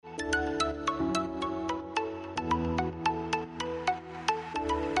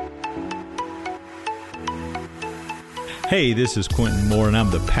Hey, this is Quintin Moore, and I'm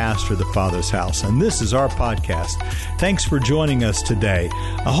the pastor of the Father's House, and this is our podcast. Thanks for joining us today.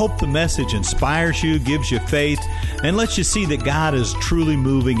 I hope the message inspires you, gives you faith, and lets you see that God is truly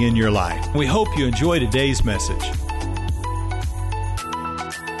moving in your life. We hope you enjoy today's message.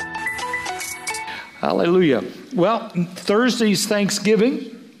 Hallelujah. Well, Thursday's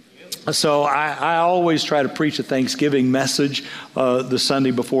Thanksgiving. So I always try to preach a Thanksgiving message the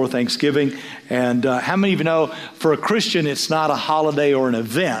Sunday before Thanksgiving. And how many of you know, for a Christian, it's not a holiday or an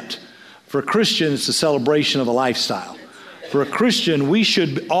event. For a Christian, it's a celebration of a lifestyle. For a Christian, we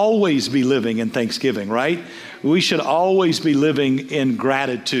should always be living in Thanksgiving, right? We should always be living in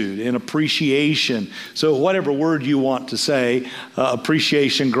gratitude, in appreciation. So whatever word you want to say,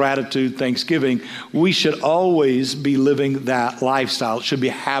 appreciation, gratitude, Thanksgiving, we should always be living that lifestyle. It should be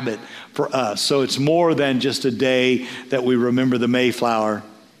a habit for us. So it's more than just a day that we remember the Mayflower.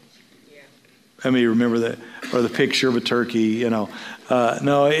 I mean, remember that, or the picture of a turkey, you know.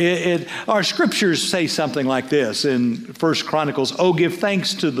 Our scriptures say something like this in 1 Chronicles, "Oh, give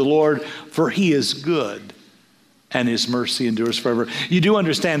thanks to the Lord, for he is good, and his mercy endures forever." You do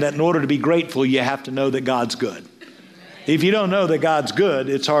understand that in order to be grateful, you have to know that God's good. If you don't know that God's good,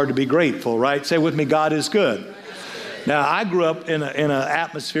 it's hard to be grateful, right? Say with me, God is good. Now, I grew up in an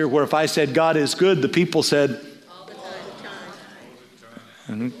atmosphere where if I said God is good, the people said, all the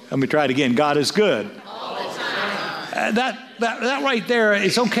time. Let me try it again. God is good. All the time. That right there,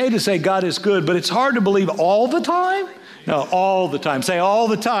 it's okay to say God is good, but it's hard to believe all the time. No, all the time. Say all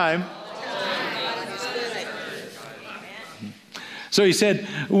the time. So he said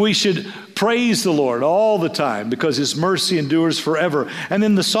we should praise the Lord all the time because his mercy endures forever. And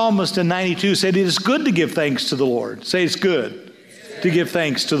then the psalmist in 92 said it is good to give thanks to the Lord. Say it's good to give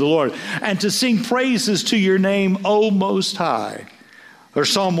thanks to the Lord. And to sing praises to your name, O Most High. Or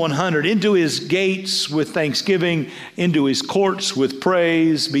Psalm 100, into his gates with thanksgiving, into his courts with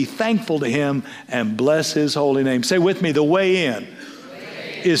praise. Be thankful to him and bless his holy name. Say with me, the way in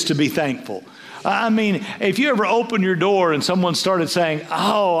is to be thankful. I mean, if you ever open your door and someone started saying,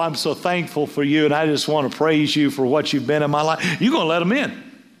 "Oh, I'm so thankful for you and I just want to praise you for what you've been in my life," you're going to let them in.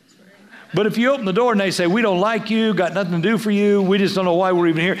 But if you open the door and they say, "We don't like you, got nothing to do for you, we just don't know why we're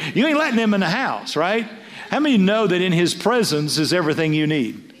even here," you ain't letting them in the house, right? How many know that in his presence is everything you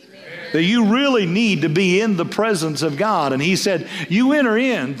need? That you really need to be in the presence of God. And he said, you enter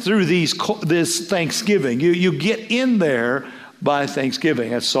in through this thanksgiving. You get in there by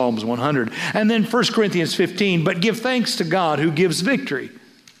thanksgiving. That's Psalms 100. And then 1 Corinthians 15, but give thanks to God who gives victory.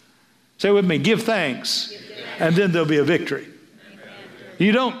 Say with me, give thanks, and then there'll be a victory.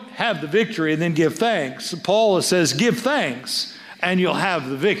 You don't have the victory and then give thanks. Paul says, give thanks, and you'll have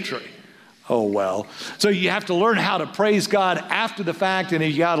the victory. Oh, well. So you have to learn how to praise God after the fact, and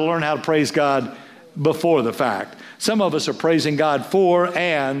you got to learn how to praise God before the fact. Some of us are praising God for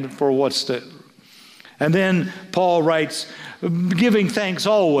what's to. And then Paul writes, giving thanks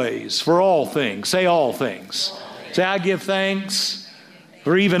always for all things. Say all things. Say, I give thanks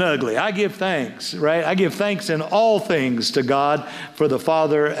for even ugly. I give thanks, right? I give thanks in all things to God for the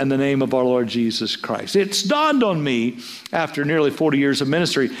Father and the name of our Lord Jesus Christ. It's dawned on me after nearly 40 years of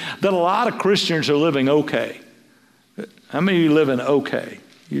ministry that a lot of Christians are living okay. How many of you living okay?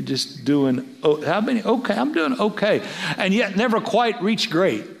 You're just doing, how many? Okay, I'm doing okay. And yet never quite reached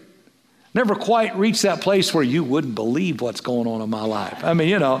great. Never quite reached that place where you wouldn't believe what's going on in my life. I mean,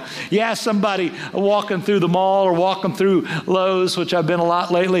 you know, you ask somebody walking through the mall or walking through Lowe's, which I've been a lot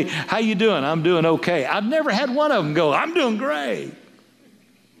lately, how you doing? I'm doing okay. I've never had one of them go, I'm doing great.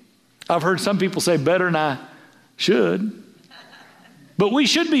 I've heard some people say better than I should. But we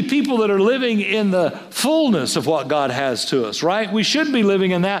should be people that are living in the fullness of what God has to us, right? We should be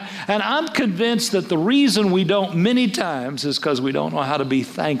living in that. And I'm convinced that the reason we don't many times is because we don't know how to be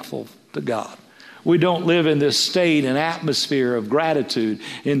thankful to God. We don't live in this state and atmosphere of gratitude,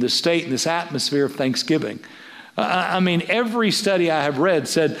 in the state and this atmosphere of thanksgiving. I mean, every study I have read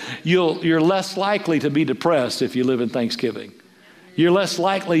said you're less likely to be depressed if you live in thanksgiving. You're less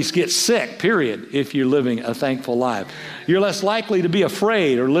likely to get sick, period, if you're living a thankful life. You're less likely to be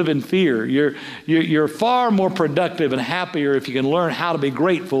afraid or live in fear. You're far more productive and happier if you can learn how to be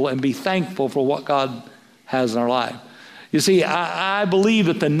grateful and be thankful for what God has in our life. You see, I believe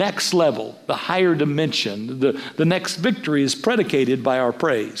that the next level, the higher dimension, the next victory is predicated by our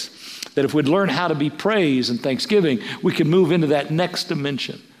praise. That if we'd learn how to be praise and thanksgiving, we can move into that next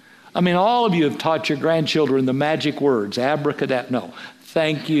dimension. I mean, all of you have taught your grandchildren the magic words, abracadabra, no,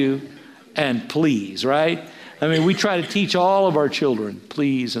 thank you and please, right? I mean, we try to teach all of our children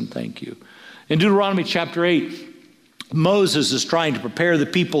please and thank you. In Deuteronomy chapter 8, Moses is trying to prepare the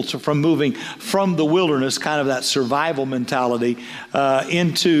people from moving from the wilderness, kind of that survival mentality,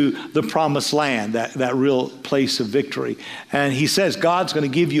 into the promised land, that real place of victory. And he says, God's going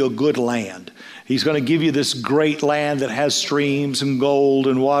to give you a good land. He's going to give you this great land that has streams and gold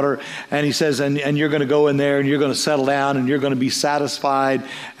and water. And he says, and you're going to go in there and you're going to settle down and you're going to be satisfied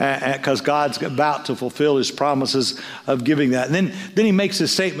because God's about to fulfill his promises of giving that. And then he makes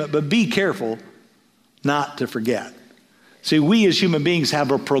this statement, but be careful not to forget. See, we as human beings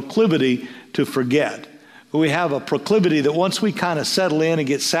have a proclivity to forget. We have a proclivity that once we kind of settle in and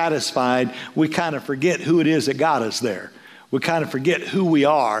get satisfied, we kind of forget who it is that got us there. We kind of forget who we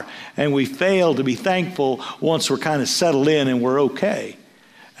are, and we fail to be thankful once we're kind of settled in and we're okay.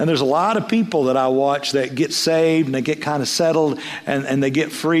 And there's a lot of people that I watch that get saved and they get kind of settled and they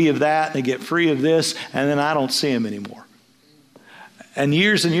get free of that and they get free of this, and then I don't see them anymore. And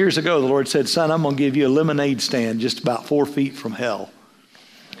years ago, the Lord said, son, I'm going to give you a lemonade stand just about 4 feet from hell.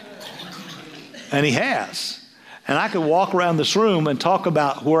 And he has. And I could walk around this room and talk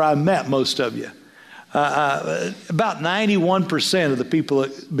about where I met most of you. About 91% of the people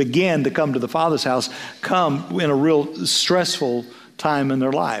that begin to come to the Father's house come in a real stressful time in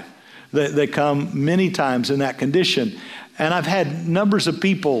their life. They come many times in that condition. And I've had numbers of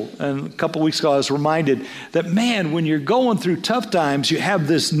people, and a couple of weeks ago I was reminded that, man, when you're going through tough times, you have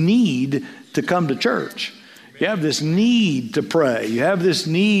this need to come to church. You have this need to pray. You have this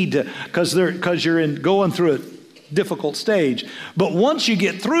need to, because you're going through a difficult stage. But once you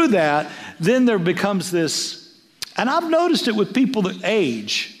get through that, then there becomes this, and I've noticed it with people that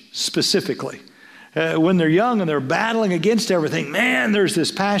age specifically. When they're young and they're battling against everything, man, there's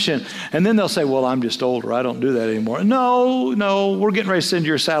this passion. And then they'll say, well, I'm just older. I don't do that anymore. No, we're getting ready to send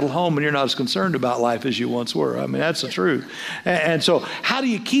your saddle home and you're not as concerned about life as you once were. I mean, that's the truth. And so how do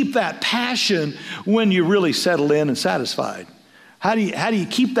you keep that passion when you're really settled in and satisfied? How do you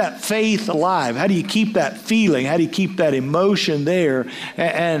keep that faith alive? How do you keep that feeling? How do you keep that emotion there?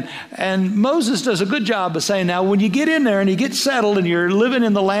 And Moses does a good job of saying, now, when you get in there and you get settled and you're living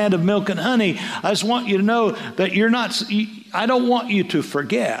in the land of milk and honey, I just want you to know that I don't want you to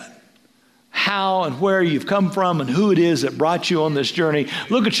forget how and where you've come from and who it is that brought you on this journey.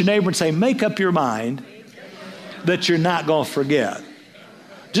 Look at your neighbor and say, make up your mind that you're not going to forget.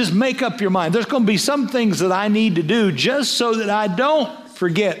 Just make up your mind. There's going to be some things that I need to do just so that I don't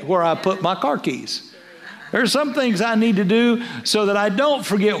forget where I put my car keys. There's some things I need to do so that I don't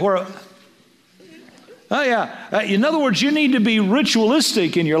forget where. Oh, yeah. In other words, you need to be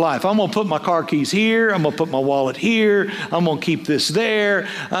ritualistic in your life. I'm going to put my car keys here. I'm going to put my wallet here. I'm going to keep this there.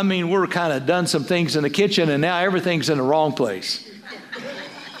 I mean, we're kind of done some things in the kitchen, and now everything's in the wrong place.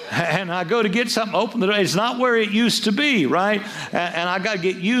 And I go to get something, open the door. It's not where it used to be, right? And I got to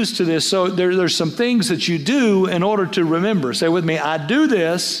get used to this. So there's some things that you do in order to remember. Say with me, I do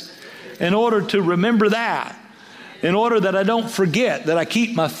this in order to remember that. In order that I don't forget, that I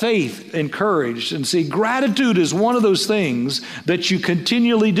keep my faith encouraged. And see, gratitude is one of those things that you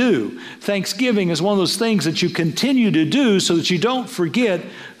continually do. Thanksgiving is one of those things that you continue to do so that you don't forget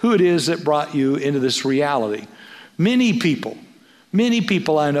who it is that brought you into this reality. Many people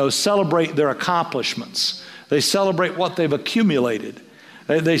I know celebrate their accomplishments. They celebrate what they've accumulated.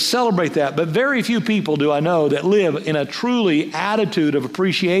 They celebrate that. But very few people do I know that live in a truly attitude of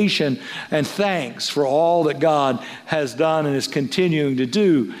appreciation and thanks for all that God has done and is continuing to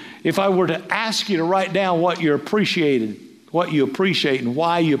do. If I were to ask you to write down what you appreciate and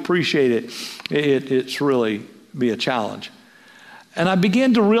why you appreciate it, it's really be a challenge. And I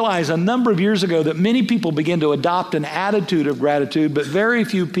began to realize a number of years ago that many people begin to adopt an attitude of gratitude, but very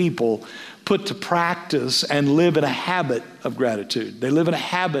few people put to practice and live in a habit of gratitude. They live in a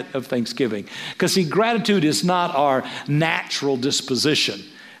habit of thanksgiving. Because see, gratitude is not our natural disposition.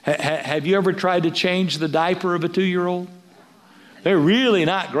 Have you ever tried to change the diaper of a 2-year-old? They're really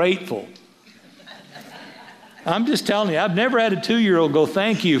not grateful. I'm just telling you, I've never had a 2-year-old go,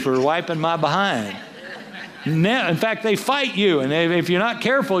 thank you for wiping my behind. In fact, they fight you, and if you're not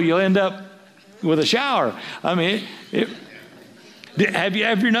careful, you'll end up with a shower. I mean, have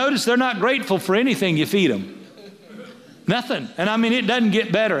you noticed they're not grateful for anything you feed them? Nothing. And I mean, it doesn't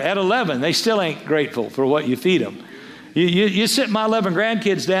get better. At 11, they still ain't grateful for what you feed them. You sit my 11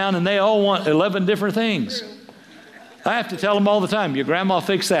 grandkids down, and they all want 11 different things. I have to tell them all the time, your grandma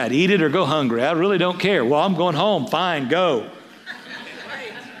fix that. Eat it or go hungry. I really don't care. Well, I'm going home. Fine, go.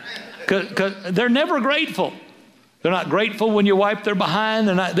 Because they're never grateful. They're not grateful when you wipe their behind.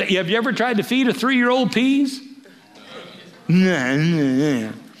 Have you ever tried to feed a 3-year-old peas?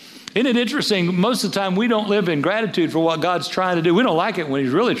 Isn't it interesting? Most of the time we don't live in gratitude for what God's trying to do. We don't like it when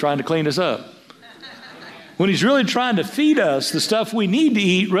He's really trying to clean us up. When he's really trying to feed us the stuff we need to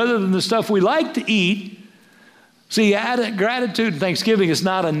eat rather than the stuff we like to eat. See, gratitude and thanksgiving is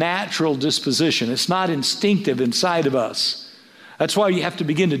not a natural disposition. It's not instinctive inside of us. That's why you have to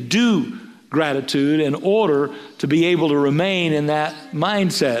begin to do gratitude in order to be able to remain in that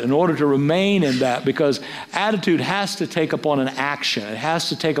mindset, in order to remain in that, because attitude has to take upon an action. It has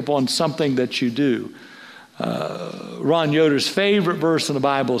to take upon something that you do. Ron Yoder's favorite verse in the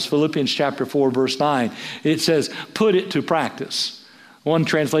Bible is Philippians chapter 4, verse 9. It says, put it to practice. One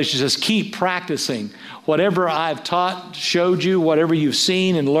translation says, keep practicing. Whatever I've taught, showed you, whatever you've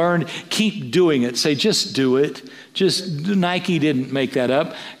seen and learned, keep doing it. Say, just do it. Nike didn't make that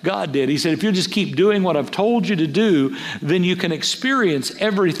up. God did. He said, if you just keep doing what I've told you to do, then you can experience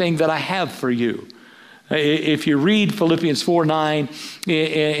everything that I have for you. If you read Philippians 4:9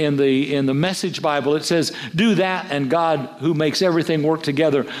 in the Message Bible, it says, do that and God, who makes everything work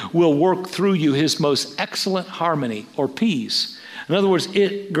together, will work through you his most excellent harmony or peace. In other words,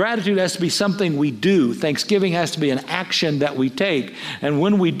 gratitude has to be something we do. Thanksgiving has to be an action that we take. And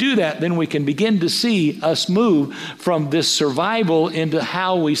when we do that, then we can begin to see us move from this survival into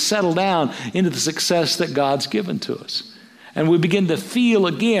how we settle down into the success that God's given to us. And we begin to feel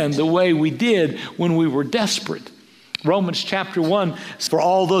again the way we did when we were desperate. Romans chapter 1, for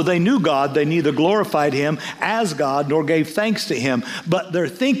although they knew God, they neither glorified him as God nor gave thanks to him, but their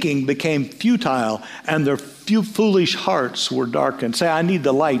thinking became futile and their foolish hearts were darkened. Say, I need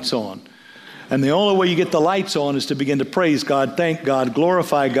the lights on. And the only way you get the lights on is to begin to praise God, thank God,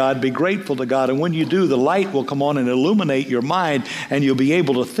 glorify God, be grateful to God. And when you do, the light will come on and illuminate your mind, and you'll be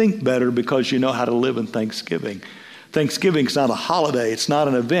able to think better because you know how to live in thanksgiving. Thanksgiving is not a holiday. It's not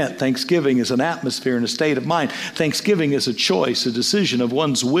an event. Thanksgiving is an atmosphere and a state of mind. Thanksgiving is a choice, a decision of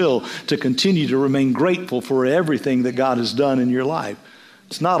one's will to continue to remain grateful for everything that God has done in your life.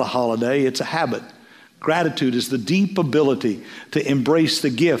 It's not a holiday. It's a habit. Gratitude is the deep ability to embrace the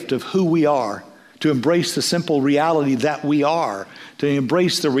gift of who we are, to embrace the simple reality that we are, to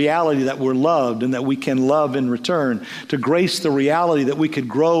embrace the reality that we're loved and that we can love in return, to grace the reality that we could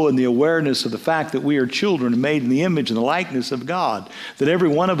grow in the awareness of the fact that we are children made in the image and the likeness of God, that every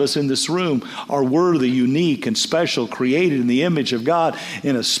one of us in this room are worthy, unique, and special, created in the image of God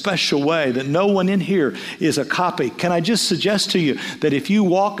in a special way, that no one in here is a copy. Can I just suggest to you that if you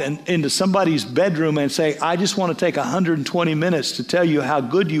walk into somebody's bedroom and say, I just want to take 120 minutes to tell you how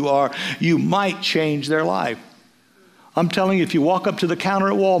good you are, you might change their life. I'm telling you, if you walk up to the counter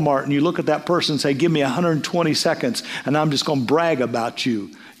at Walmart and you look at that person and say, give me 120 seconds and I'm just going to brag about you,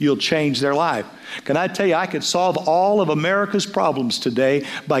 you'll change their life. Can I tell you, I could solve all of America's problems today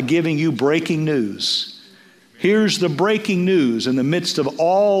by giving you breaking news. Here's the breaking news. In the midst of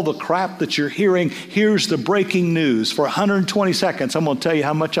all the crap that you're hearing, here's the breaking news. For 120 seconds, I'm going to tell you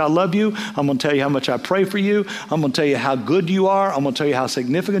how much I love you. I'm going to tell you how much I pray for you. I'm going to tell you how good you are. I'm going to tell you how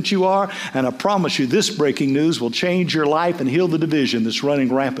significant you are. And I promise you, this breaking news will change your life and heal the division that's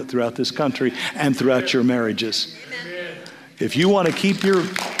running rampant throughout this country and throughout your marriages. If you want to keep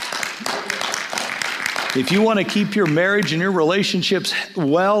your marriage and your relationships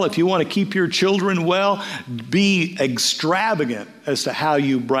well, if you want to keep your children well, be extravagant as to how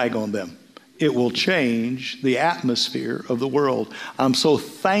you brag on them. It will change the atmosphere of the world. I'm so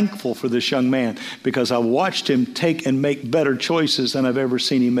thankful for this young man because I watched him take and make better choices than I've ever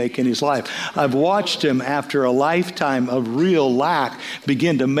seen him make in his life. I've watched him, after a lifetime of real lack,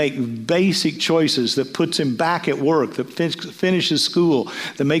 begin to make basic choices that puts him back at work, that finishes school,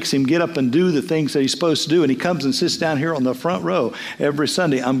 that makes him get up and do the things that he's supposed to do. And he comes and sits down here on the front row every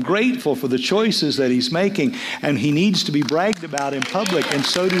Sunday. I'm grateful for the choices that he's making, and he needs to be bragged about in public, and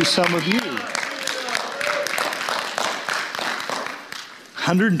so do some of you.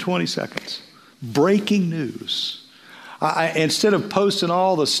 120 seconds. Breaking news. Instead of posting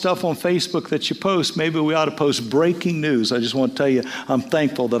all the stuff on Facebook that you post, maybe we ought to post breaking news. I just want to tell you, I'm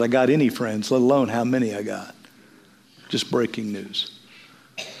thankful that I got any friends, let alone how many I got. Just breaking news.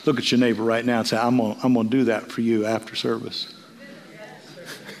 Look at your neighbor right now and say, I'm going to do that for you after service.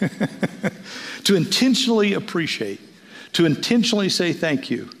 To intentionally appreciate, to intentionally say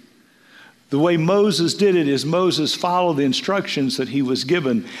thank you. The way Moses did it is Moses followed the instructions that he was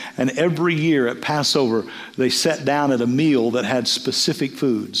given, and every year at Passover, they sat down at a meal that had specific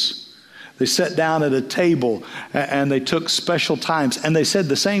foods. They sat down at a table and they took special times, and they said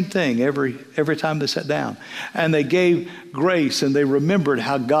the same thing every time they sat down. And they gave grace, and they remembered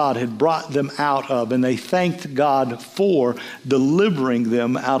how God had brought them out of, and they thanked God for delivering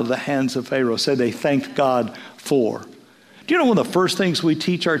them out of the hands of Pharaoh. Said they thanked God for. Do you know one of the first things we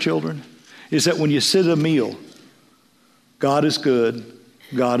teach our children? Is that when you sit at a meal, God is good,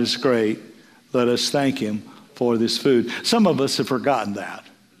 God is great, Let us thank him for this food. Some of us have forgotten that.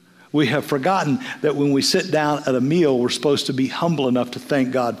 We have forgotten that when we sit down at a meal, we're supposed to be humble enough to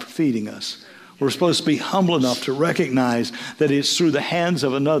thank God for feeding us. We're supposed to be humble enough to recognize that it's through the hands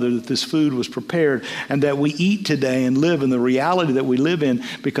of another that this food was prepared, and that we eat today and live in the reality that we live in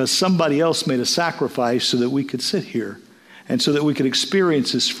because somebody else made a sacrifice so that we could sit here and so that we could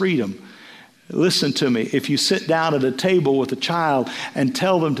experience this freedom. Listen to me. If you sit down at a table with a child and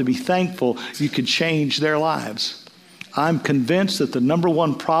tell them to be thankful, you could change their lives. I'm convinced that the number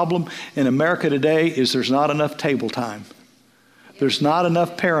one problem in America today is there's not enough table time. There's not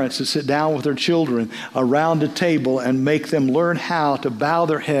enough parents that sit down with their children around a table and make them learn how to bow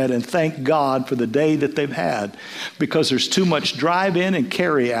their head and thank God for the day that they've had, because there's too much drive-in and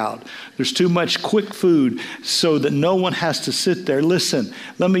carry-out. There's too much quick food so that no one has to sit there. Listen,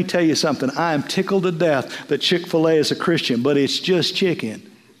 let me tell you something. I am tickled to death that Chick-fil-A is a Christian, but it's just chicken.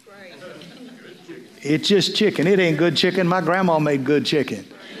 It's just chicken. It ain't good chicken. My grandma made good chicken.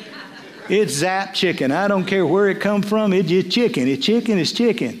 It's Zap chicken. I don't care where it come from. It's just chicken. It's chicken. It's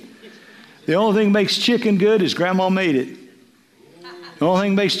chicken. The only thing that makes chicken good is Grandma made it. The only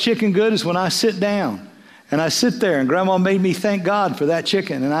thing that makes chicken good is when I sit down and I sit there and Grandma made me thank God for that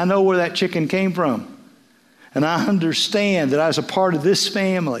chicken, and I know where that chicken came from. And I understand that I was a part of this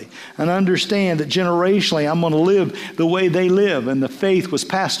family, and I understand that generationally I'm going to live the way they live. And the faith was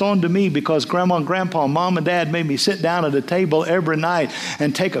passed on to me because Grandma and Grandpa, Mom and Dad made me sit down at a table every night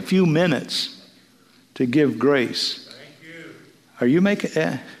and take a few minutes to give grace. Thank you. Are you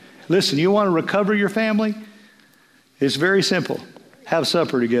making... Listen, you want to recover your family? It's very simple. Have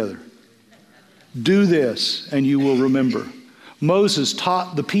supper together. Do this and you will remember. Moses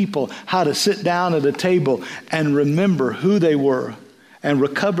taught the people how to sit down at a table and remember who they were and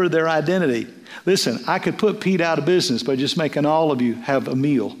recover their identity. Listen, I could put Pete out of business by just making all of you have a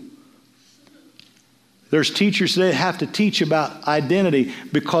meal. There's teachers today that have to teach about identity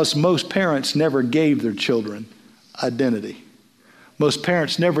because most parents never gave their children identity. Most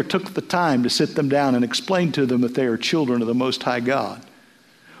parents never took the time to sit them down and explain to them that they are children of the Most High God.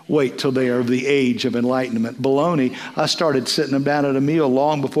 Wait till they are of the age of enlightenment. Baloney. I started sitting them down at a meal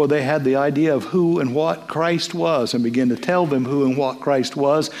long before they had the idea of who and what Christ was, and began to tell them who and what Christ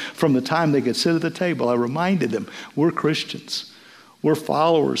was from the time they could sit at the table. I reminded them, we're Christians. We're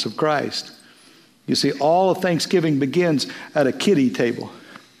followers of Christ. You see, all of Thanksgiving begins at a kiddie table.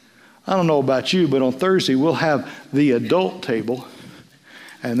 I don't know about you, but on Thursday we'll have the adult table,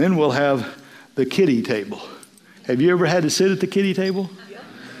 and then we'll have the kiddie table. Have you ever had to sit at the kiddie table?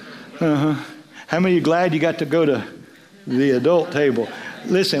 Uh-huh. How many of you glad you got to go to the adult table?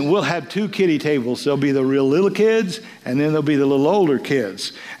 Listen, we'll have two kiddie tables. There'll be the real little kids, and then there'll be the little older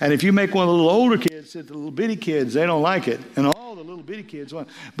kids. And if you make one of the little older kids sit the little bitty kids, they don't like it. And all the little bitty kids want.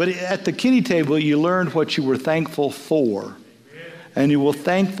 But at the kiddie table, you learned what you were thankful for. And you were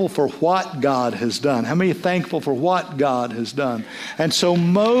thankful for what God has done. How many are thankful for what God has done? And so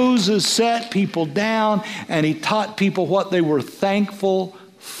Moses sat people down, and he taught people what they were thankful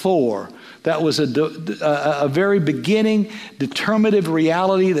for. That was a very beginning, determinative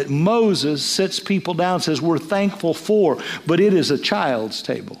reality that Moses sits people down and says, we're thankful for, but it is a child's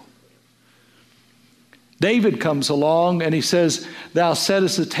table. David comes along and he says, thou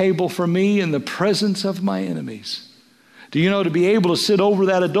settest a table for me in the presence of my enemies. Do you know, to be able to sit over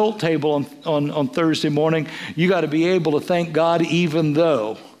that adult table on Thursday morning, you got to be able to thank God even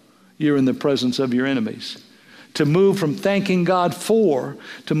though you're in the presence of your enemies. To move from thanking God for,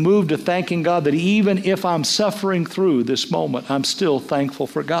 to move to thanking God that even if I'm suffering through this moment, I'm still thankful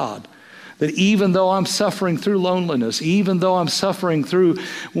for God. That even though I'm suffering through loneliness, even though I'm suffering through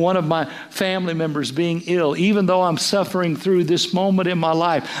one of my family members being ill, even though I'm suffering through this moment in my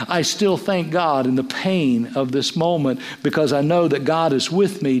life, I still thank God in the pain of this moment, because I know that God is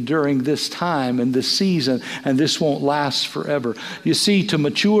with me during this time and this season, and this won't last forever. You see, to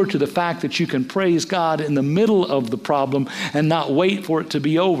mature to the fact that you can praise God in the middle of the problem and not wait for it to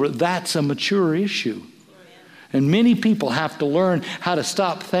be over, that's a mature issue. And many people have to learn how to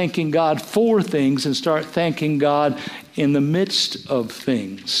stop thanking God for things and start thanking God in the midst of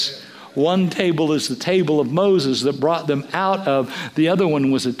things. One table is the table of Moses that brought them out of. The other one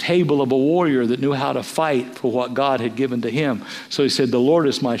was a table of a warrior that knew how to fight for what God had given to him. So he said, the Lord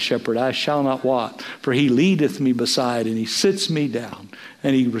is my shepherd, I shall not want. For he leadeth me beside, and he sits me down,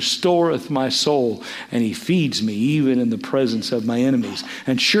 and he restoreth my soul, and he feeds me even in the presence of my enemies.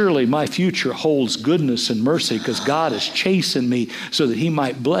 And surely my future holds goodness and mercy, because God has chastened me so that he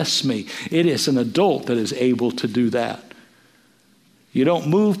might bless me. It is an adult that is able to do that. You don't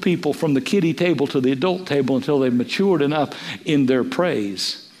move people from the kiddie table to the adult table until they've matured enough in their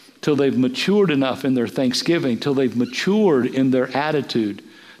praise. till they've matured enough in their thanksgiving, till they've matured in their attitude,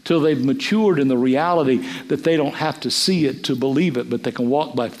 till they've matured in the reality that they don't have to see it to believe it, but they can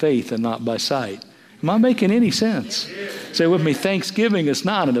walk by faith and not by sight. Am I making any sense? Say with me, Thanksgiving is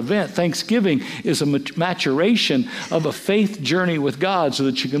not an event. Thanksgiving is a maturation of a faith journey with God so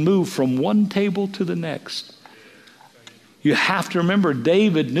that you can move from one table to the next. You have to remember,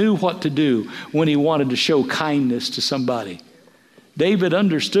 David knew what to do when he wanted to show kindness to somebody. David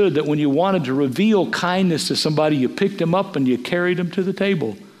understood that when you wanted to reveal kindness to somebody, you picked him up and you carried him to the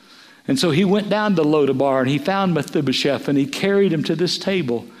table. And so he went down to Lodabar and he found Mephibosheth and he carried him to this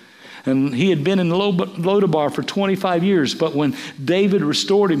table. And he had been in Lodabar for 25 years, but when David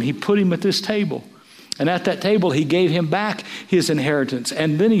restored him, he put him at this table. And at that table, he gave him back his inheritance.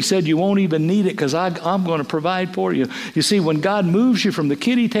 And then he said, you won't even need it because I'm going to provide for you. You see, when God moves you from the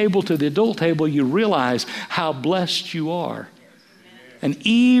kiddie table to the adult table, you realize how blessed you are. And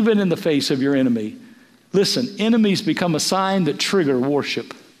even in the face of your enemy, listen, enemies become a sign that trigger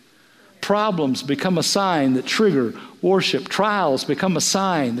worship. Problems become a sign that trigger worship. Trials become a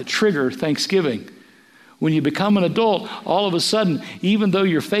sign that trigger thanksgiving. When you become an adult, all of a sudden, even though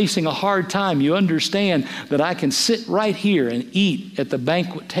you're facing a hard time, you understand that I can sit right here and eat at the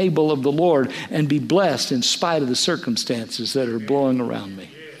banquet table of the Lord and be blessed in spite of the circumstances that are blowing around me.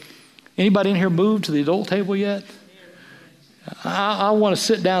 Anybody in here moved to the adult table yet? I want to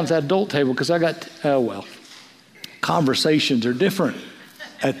sit down at that adult table because I got, conversations are different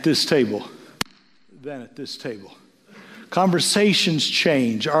at this table than at this table. Conversations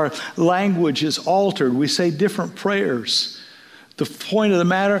change. Our language is altered. We say different prayers. The point of the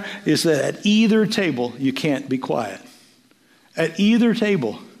matter is that at either table, you can't be quiet. At either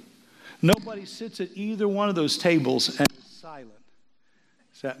table. Nobody sits at either one of those tables and is silent.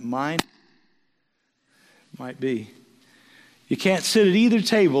 Is that mine? Might be. You can't sit at either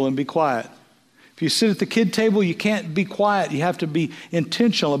table and be quiet. If you sit at the kid table, you can't be quiet. You have to be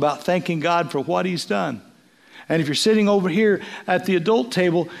intentional about thanking God for what He's done. And if you're sitting over here at the adult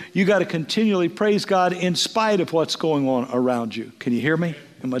table, you got to continually praise God in spite of what's going on around you. Can you hear me?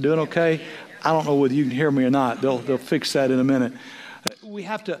 Am I doing okay? I don't know whether you can hear me or not. They'll fix that in a minute. We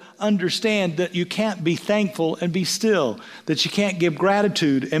have to understand that you can't be thankful and be still, that you can't give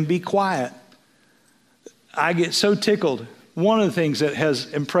gratitude and be quiet. I get so tickled. One of the things that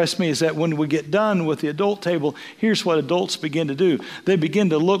has impressed me is that when we get done with the adult table, here's what adults begin to do. They begin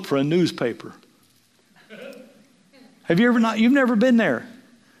to look for a newspaper. Have you ever you've never been there.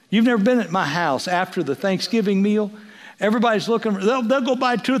 You've never been at my house after the Thanksgiving meal. Everybody's looking, they'll go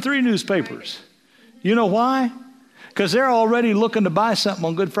buy 2 or 3 newspapers. You know why? Because they're already looking to buy something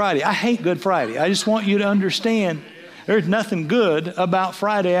on Good Friday. I hate Good Friday. I just want you to understand there's nothing good about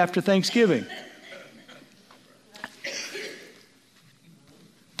Friday after Thanksgiving.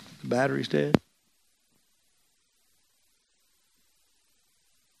 The battery's dead.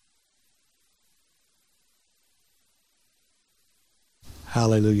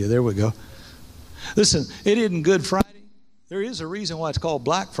 Hallelujah. There we go. Listen, it isn't Good Friday. There is a reason why it's called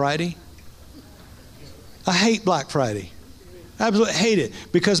Black Friday. I hate Black Friday. I absolutely hate it.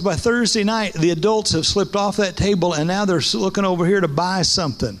 Because by Thursday night, the adults have slipped off that table and now they're looking over here to buy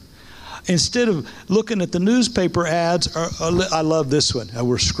something. Instead of looking at the newspaper ads, I love this one.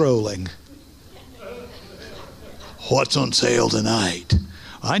 We're scrolling. What's on sale tonight?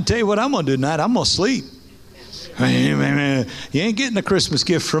 I can tell you what I'm going to do tonight. I'm going to sleep. You ain't getting a Christmas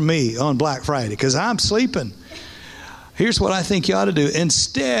gift from me on Black Friday because I'm sleeping. Here's what I think you ought to do.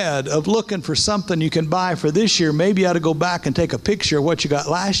 Instead of looking for something you can buy for this year, maybe you ought to go back and take a picture of what you got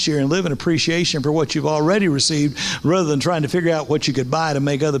last year and live in appreciation for what you've already received rather than trying to figure out what you could buy to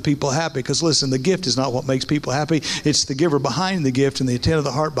make other people happy. Because listen, the gift is not what makes people happy. It's the giver behind the gift and the intent of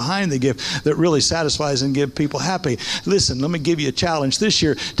the heart behind the gift that really satisfies and gives people happy. Listen, let me give you a challenge this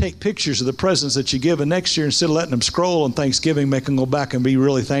year. Take pictures of the presents that you give, and next year, instead of letting them scroll on Thanksgiving, make them go back and be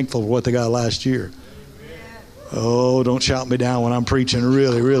really thankful for what they got last year. Oh, don't shout me down when I'm preaching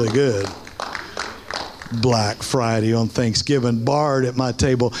really, really good. Black Friday on Thanksgiving, barred at my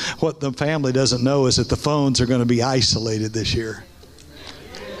table. What the family doesn't know is that the phones are going to be isolated this year.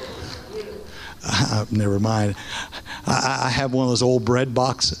 Never mind. I have one of those old bread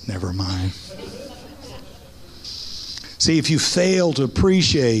boxes. Never mind. See, if you fail to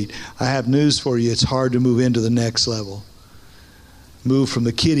appreciate, I have news for you. It's hard to move into the next level. Move from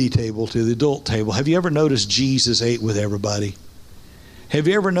the kiddie table to the adult table. Have you ever noticed Jesus ate with everybody? Have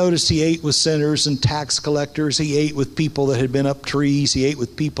you ever noticed He ate with sinners and tax collectors? He ate with people that had been up trees. He ate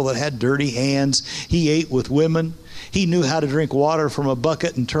with people that had dirty hands. He ate with women. He knew how to drink water from a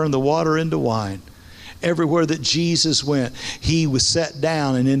bucket and turn the water into wine. Everywhere that Jesus went, he was sat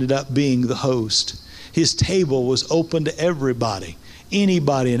down and ended up being the host. His table was open to everybody.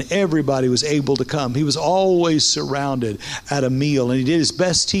 Anybody and everybody was able to come. He was always surrounded at a meal, and he did his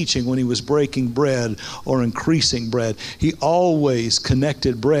best teaching when he was breaking bread or increasing bread. He always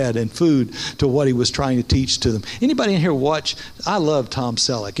connected bread and food to what he was trying to teach to them. Anybody in here watch? I love Tom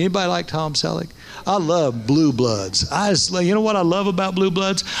Selleck. Anybody like Tom Selleck? I love Blue Bloods. You know what I love about Blue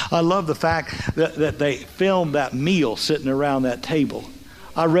Bloods? I love the fact that they filmed that meal sitting around that table.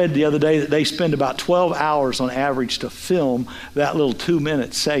 I read the other day that they spend about 12 hours on average to film that little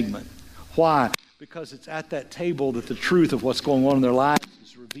 2-minute segment. Why? Because it's at that table that the truth of what's going on in their lives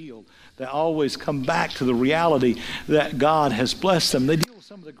is revealed. They always come back to the reality that God has blessed them. They deal with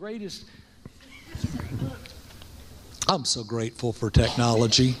some of the greatest. I'm so grateful for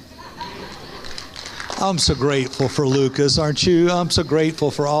technology. I'm so grateful for Lucas, aren't you? I'm so grateful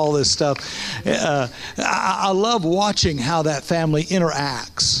for all this stuff. I love watching how that family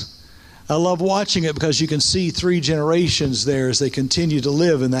interacts. I love watching it because you can see 3 generations there as they continue to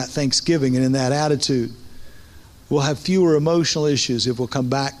live in that thanksgiving and in that attitude. We'll have fewer emotional issues if we'll come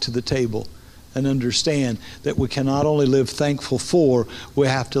back to the table and understand that we can not only live thankful for, we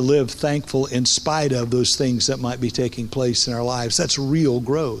have to live thankful in spite of those things that might be taking place in our lives. That's real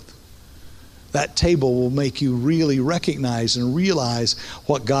growth. That table will make you really recognize and realize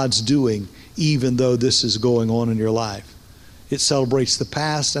what God's doing, even though this is going on in your life. It celebrates the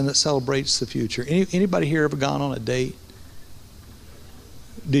past and it celebrates the future. Anybody here ever gone on a date?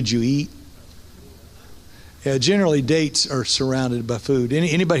 Did you eat? Yeah, generally dates are surrounded by food.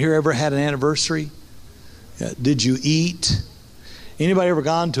 Anybody here ever had an anniversary? Yeah, did you eat? Anybody ever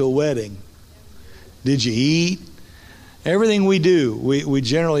gone to a wedding? Did you eat? Everything we do, we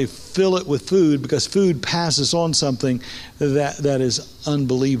generally fill it with food because food passes on something that is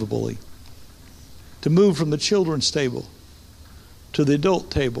unbelievably. To move from the children's table to the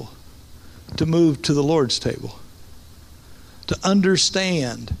adult table, to move to the Lord's table. To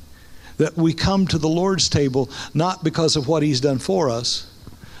understand that we come to the Lord's table not because of what He's done for us,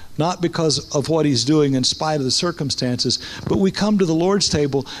 not because of what He's doing in spite of the circumstances, but we come to the Lord's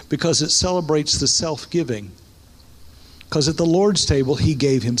table because it celebrates the self-giving. Because at the Lord's table, He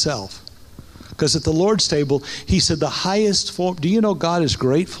gave Himself. Because at the Lord's table, He said the highest form. Do you know God is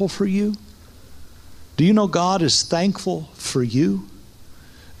grateful for you? Do you know God is thankful for you?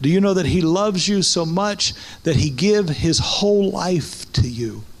 Do you know that He loves you so much that He gave His whole life to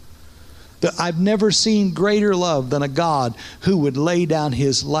you? That I've never seen greater love than a God who would lay down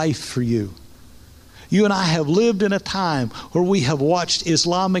His life for you. You and I have lived in a time where we have watched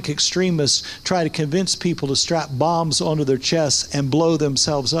Islamic extremists try to convince people to strap bombs onto their chests and blow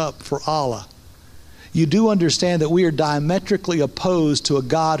themselves up for Allah. You do understand that we are diametrically opposed to a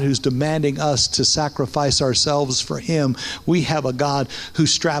God who's demanding us to sacrifice ourselves for Him. We have a God who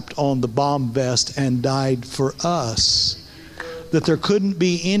strapped on the bomb vest and died for us. That there couldn't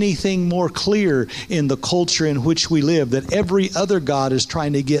be anything more clear in the culture in which we live, that every other God is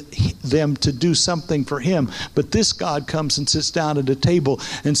trying to get them to do something for Him. But this God comes and sits down at a table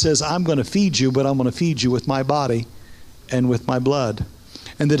and says, I'm going to feed you, but I'm going to feed you with my body and with my blood.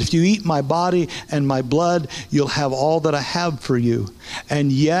 And that if you eat my body and my blood, you'll have all that I have for you.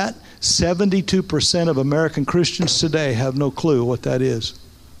 And yet, 72% of American Christians today have no clue what that is.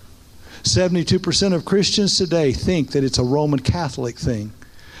 72% of Christians today think that it's a Roman Catholic thing.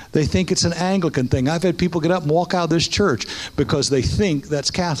 They think it's an Anglican thing. I've had people get up and walk out of this church because they think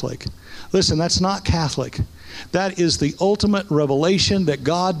that's Catholic. Listen, that's not Catholic. That is the ultimate revelation that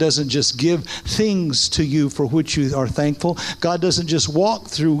God doesn't just give things to you for which you are thankful. God doesn't just walk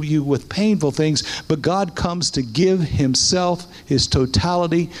through you with painful things, but God comes to give Himself, His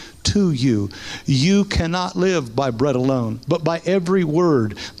totality to you. You cannot live by bread alone, but by every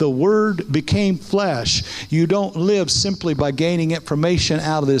word. The Word became flesh. You don't live simply by gaining information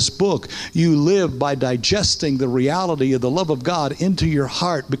out of this book. You live by digesting the reality of the love of God into your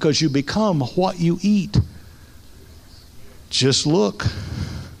heart because you become what you eat. Just look.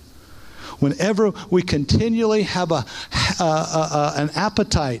 Whenever we continually have an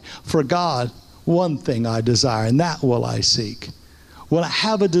appetite for God, one thing I desire, and that will I seek. When I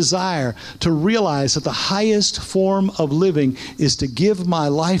have a desire to realize that the highest form of living is to give my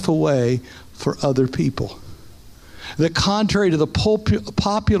life away for other people. That contrary to the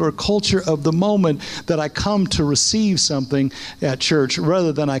popular culture of the moment, that I come to receive something at church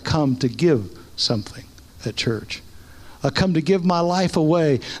rather than I come to give something at church. I come to give my life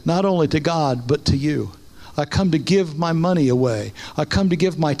away, not only to God, but to you. I come to give my money away. I come to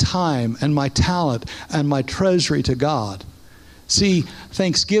give my time and my talent and my treasury to God. See,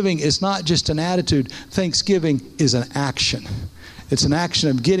 thanksgiving is not just an attitude. Thanksgiving is an action. It's an action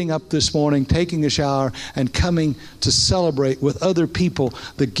of getting up this morning, taking a shower, and coming to celebrate with other people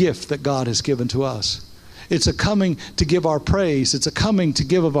the gift that God has given to us. It's a coming to give our praise. It's a coming to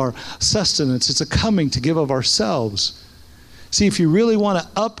give of our sustenance. It's a coming to give of ourselves. See, if you really want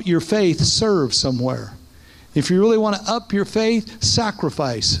to up your faith, serve somewhere. If you really want to up your faith,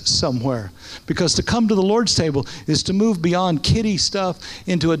 sacrifice somewhere. Because to come to the Lord's table is to move beyond kiddie stuff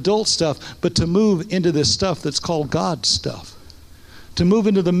into adult stuff, but to move into this stuff that's called God's stuff. To move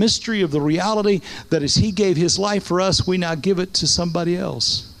into the mystery of the reality that as He gave His life for us, we now give it to somebody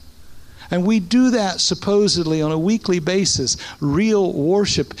else. And we do that supposedly on a weekly basis. Real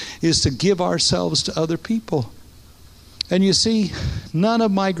worship is to give ourselves to other people. And you see, none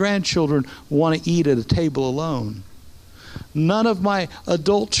of my grandchildren want to eat at a table alone. None of my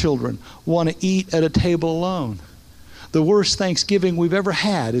adult children want to eat at a table alone. The worst Thanksgiving we've ever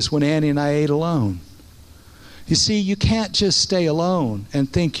had is when Annie and I ate alone. You see, you can't just stay alone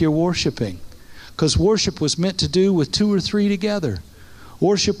and think you're worshiping, because worship was meant to do with 2 or 3 together.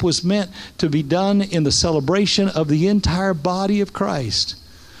 Worship was meant to be done in the celebration of the entire body of Christ,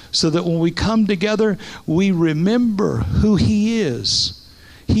 so that when we come together, we remember who He is.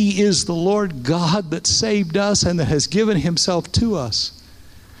 He is the Lord God that saved us and that has given Himself to us.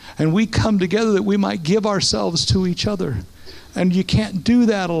 And we come together that we might give ourselves to each other. And you can't do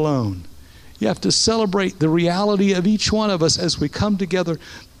that alone. You have to celebrate the reality of each one of us as we come together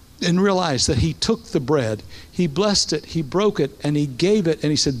and realize that He took the bread, He blessed it, He broke it, and He gave it,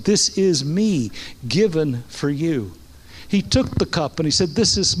 and He said, "This is me given for you." He took the cup and He said,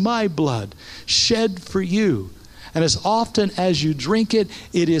 "This is my blood shed for you. And as often as you drink it,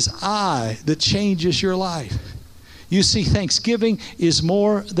 it is I that changes your life." You see, thanksgiving is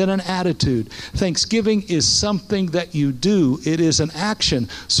more than an attitude. Thanksgiving is something that you do. It is an action.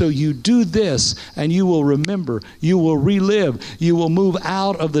 So you do this and you will remember. You will relive. You will move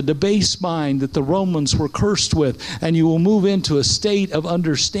out of the debased mind that the Romans were cursed with. And you will move into a state of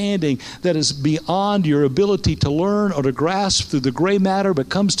understanding that is beyond your ability to learn or to grasp through the gray matter, but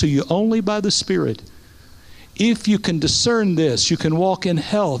comes to you only by the Spirit. If you can discern this, you can walk in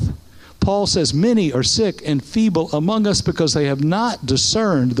health. Paul says, "Many are sick and feeble among us because they have not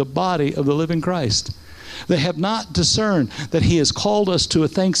discerned the body of the living Christ." They have not discerned that He has called us to a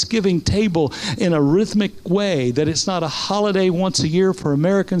Thanksgiving table in a rhythmic way, that it's not a holiday once a year for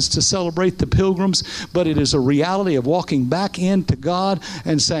Americans to celebrate the pilgrims, but it is a reality of walking back into God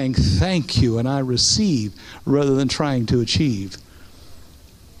and saying, "Thank you," and I receive, rather than trying to achieve.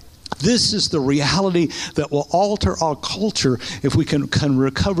 This is the reality that will alter our culture if we can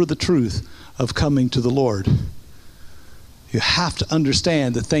recover the truth of coming to the Lord. You have to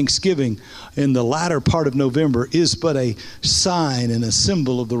understand that Thanksgiving in the latter part of November is but a sign and a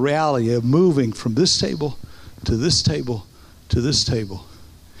symbol of the reality of moving from this table to this table to this table.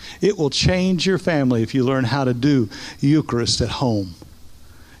 It will change your family if you learn how to do Eucharist at home.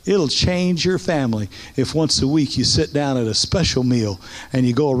 It'll change your family if once a week you sit down at a special meal and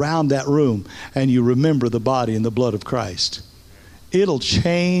you go around that room and you remember the body and the blood of Christ. It'll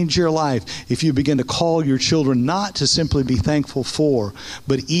change your life if you begin to call your children not to simply be thankful for,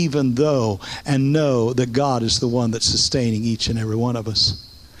 but even though, and know that God is the one that's sustaining each and every one of us.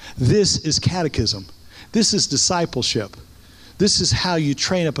 This is catechism. This is discipleship. This is how you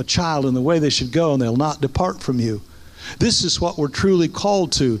train up a child in the way they should go, and they'll not depart from you. This is what we're truly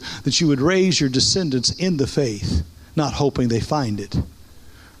called to, that you would raise your descendants in the faith, not hoping they find it.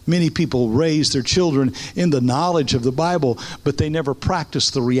 Many people raise their children in the knowledge of the Bible, but they never practice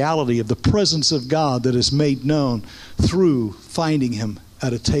the reality of the presence of God that is made known through finding Him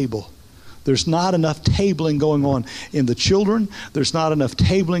at a table. There's not enough tabling going on in the children. There's not enough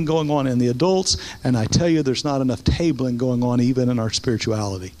tabling going on in the adults. And I tell you, there's not enough tabling going on even in our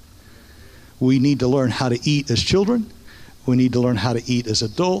spirituality. We need to learn how to eat as children. We need to learn how to eat as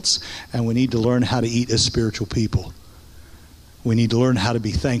adults. And we need to learn how to eat as spiritual people. We need to learn how to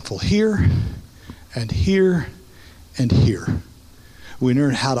be thankful here and here and here. We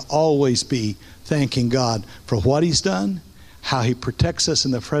learn how to always be thanking God for what He's done, how He protects us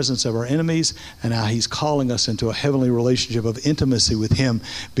in the presence of our enemies, and how He's calling us into a heavenly relationship of intimacy with Him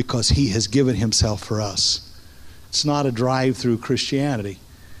because He has given Himself for us. It's not a drive-through Christianity.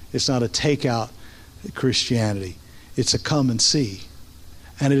 It's not a takeout Christianity. It's a come and see.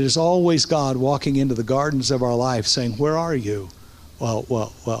 And it is always God walking into the gardens of our life saying, "Where are you?" Well,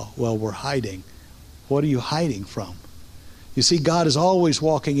 we're hiding. What are you hiding from? You see, God is always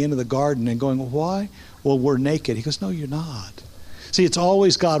walking into the garden and going, "Why?" "Well, we're naked." He goes, "No, you're not. See, it's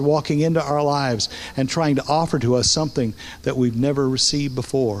always God walking into our lives and trying to offer to us something that we've never received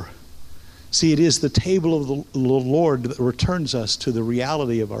before. See, it is the table of the Lord that returns us to the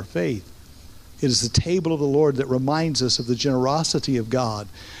reality of our faith. It is the table of the Lord that reminds us of the generosity of God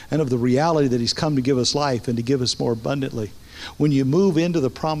and of the reality that He's come to give us life and to give us more abundantly. When you move into the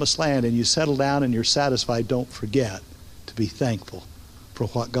promised land and you settle down and you're satisfied, don't forget to be thankful for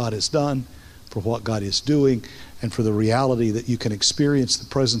what God has done, for what God is doing, and for the reality that you can experience the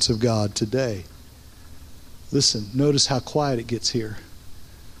presence of God today. Listen, notice how quiet it gets here.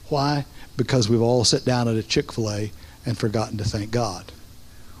 Why? Because we've all sat down at a Chick-fil-A and forgotten to thank God.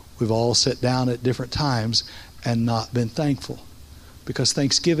 We've all sat down at different times and not been thankful. Because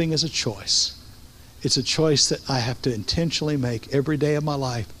thanksgiving is a choice. It's a choice that I have to intentionally make every day of my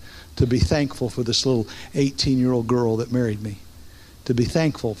life to be thankful for this little 18-year-old girl that married me. To be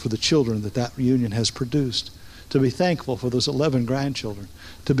thankful for the children that union has produced. To be thankful for those 11 grandchildren.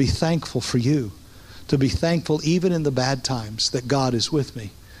 To be thankful for you. To be thankful even in the bad times that God is with me.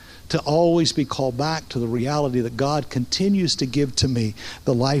 To always be called back to the reality that God continues to give to me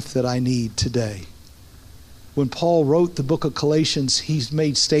the life that I need today. When Paul wrote the book of Galatians, he's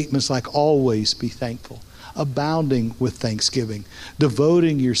made statements like always be thankful, abounding with thanksgiving,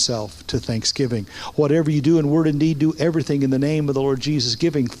 devoting yourself to thanksgiving. Whatever you do in word and deed, do everything in the name of the Lord Jesus,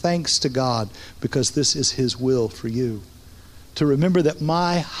 giving thanks to God because this is His will for you. To remember that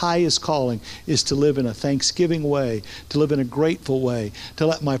my highest calling is to live in a thanksgiving way, to live in a grateful way, to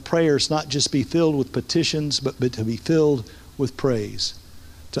let my prayers not just be filled with petitions, but to be filled with praise.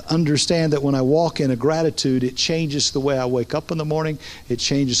 To understand that when I walk in a gratitude, it changes the way I wake up in the morning, it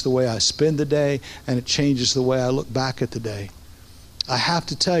changes the way I spend the day, and it changes the way I look back at the day. I have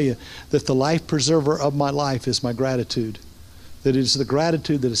to tell you that the life preserver of my life is my gratitude. That it is the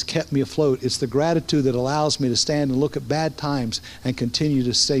gratitude that has kept me afloat. It's the gratitude that allows me to stand and look at bad times and continue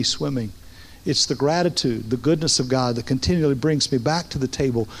to stay swimming. It's the gratitude, the goodness of God that continually brings me back to the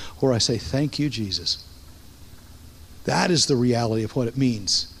table where I say, thank you, Jesus. That is the reality of what it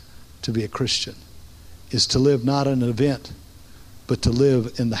means to be a Christian, is to live not in an event, but to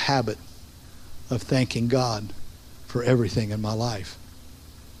live in the habit of thanking God for everything in my life.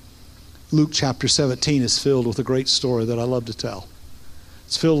 Luke chapter 17 is filled with a great story that I love to tell.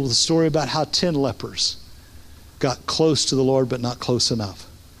 It's filled with a story about how 10 lepers got close to the Lord, but not close enough.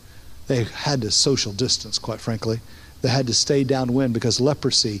 They had to social distance, quite frankly. They had to stay downwind because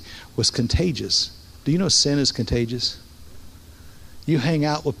leprosy was contagious. Do you know sin is contagious? You hang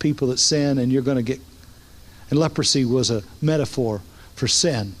out with people that sin and you're going to get... And leprosy was a metaphor for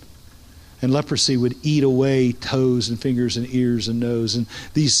sin. And leprosy would eat away toes and fingers and ears and nose. And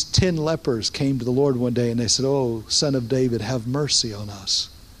these 10 lepers came to the Lord one day and they said, oh, Son of David, have mercy on us.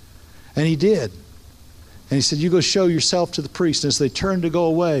 And He did. And He said, you go show yourself to the priest. And as they turned to go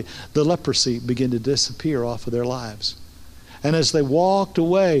away, the leprosy began to disappear off of their lives. And as they walked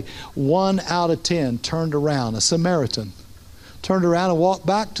away, 1 out of 10 turned around, a Samaritan, turned around and walked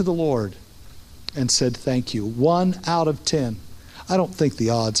back to the Lord and said, thank you. 1 out of 10. I don't think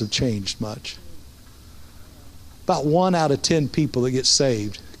the odds have changed much. About 1 out of 10 people that get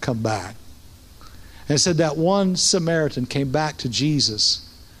saved come back. And it said that one Samaritan came back to Jesus.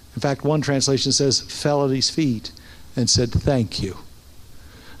 In fact, one translation says, fell at His feet and said, thank you.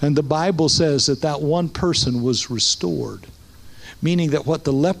 And the Bible says that that one person was restored. Meaning that what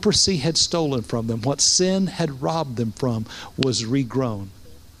the leprosy had stolen from them, what sin had robbed them from, was regrown.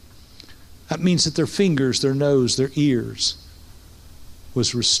 That means that their fingers, their nose, their ears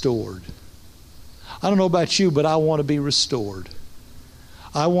was restored. I don't know about you, but I want to be restored.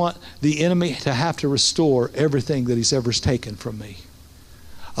 I want the enemy to have to restore everything that he's ever taken from me.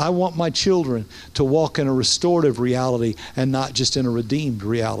 I want my children to walk in a restorative reality and not just in a redeemed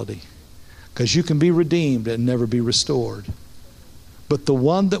reality. Because you can be redeemed and never be restored. But the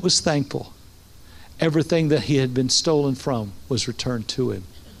one that was thankful, everything that he had been stolen from was returned to him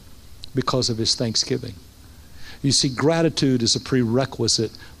because of his thanksgiving. You see, gratitude is a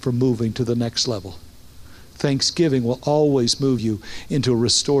prerequisite for moving to the next level. Thanksgiving will always move you into a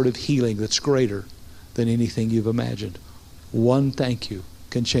restorative healing that's greater than anything you've imagined. One thank you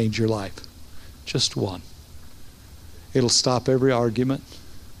can change your life. Just one. It'll stop every argument.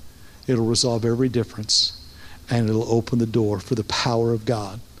 It'll resolve every difference. And it'll open the door for the power of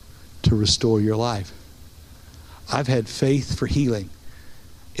God to restore your life. I've had faith for healing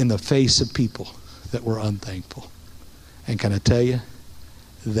in the face of people that were unthankful. And can I tell you,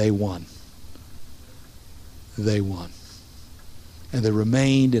 they won. They won. And they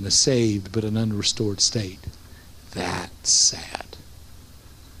remained in a saved but an unrestored state. That's sad.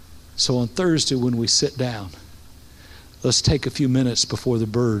 So on Thursday when we sit down, let's take a few minutes before the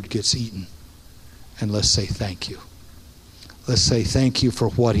bird gets eaten and let's say thank you. Let's say thank you for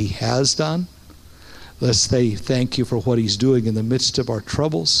what he has done. Let's say thank you for what he's doing in the midst of our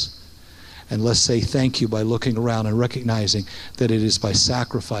troubles. And let's say thank you by looking around and recognizing that it is by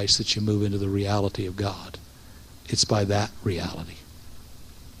sacrifice that you move into the reality of God. It's by that reality.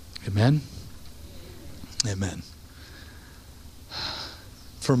 Amen? Amen.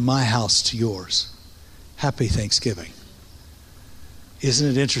 From my house to yours, happy Thanksgiving. Isn't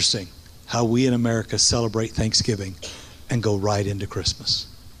it interesting how we in America celebrate Thanksgiving and go right into Christmas?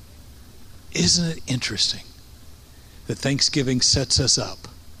 Isn't it interesting that Thanksgiving sets us up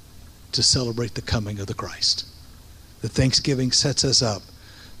to celebrate the coming of the Christ? That Thanksgiving sets us up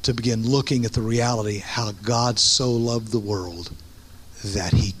to begin looking at the reality how God so loved the world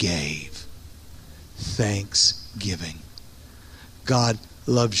that he gave. Thanksgiving. God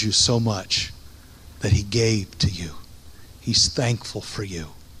loves you so much that he gave to you. He's thankful for you.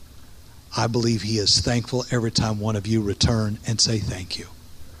 I believe he is thankful every time one of you return and say thank you.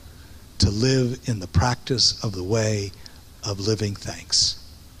 To live in the practice of the way of living thanks.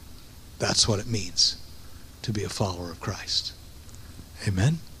 That's what it means to be a follower of Christ.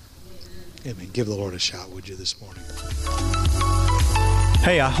 Amen? Amen. Give the Lord a shout, would you, this morning?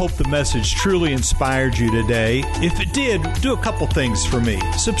 Hey, I hope the message truly inspired you today. If it did, do a couple things for me.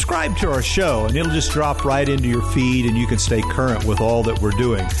 Subscribe to our show, and it'll just drop right into your feed, and you can stay current with all that we're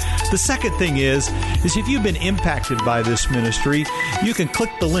doing. The second thing is if you've been impacted by this ministry, you can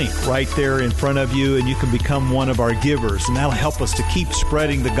click the link right there in front of you, and you can become one of our givers, and that'll help us to keep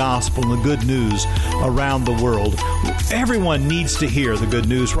spreading the gospel and the good news around the world. Everyone needs to hear the good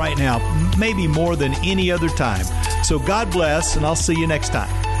news right now, maybe more than any other time. So God bless, and I'll see you next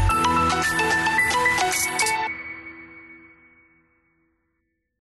time.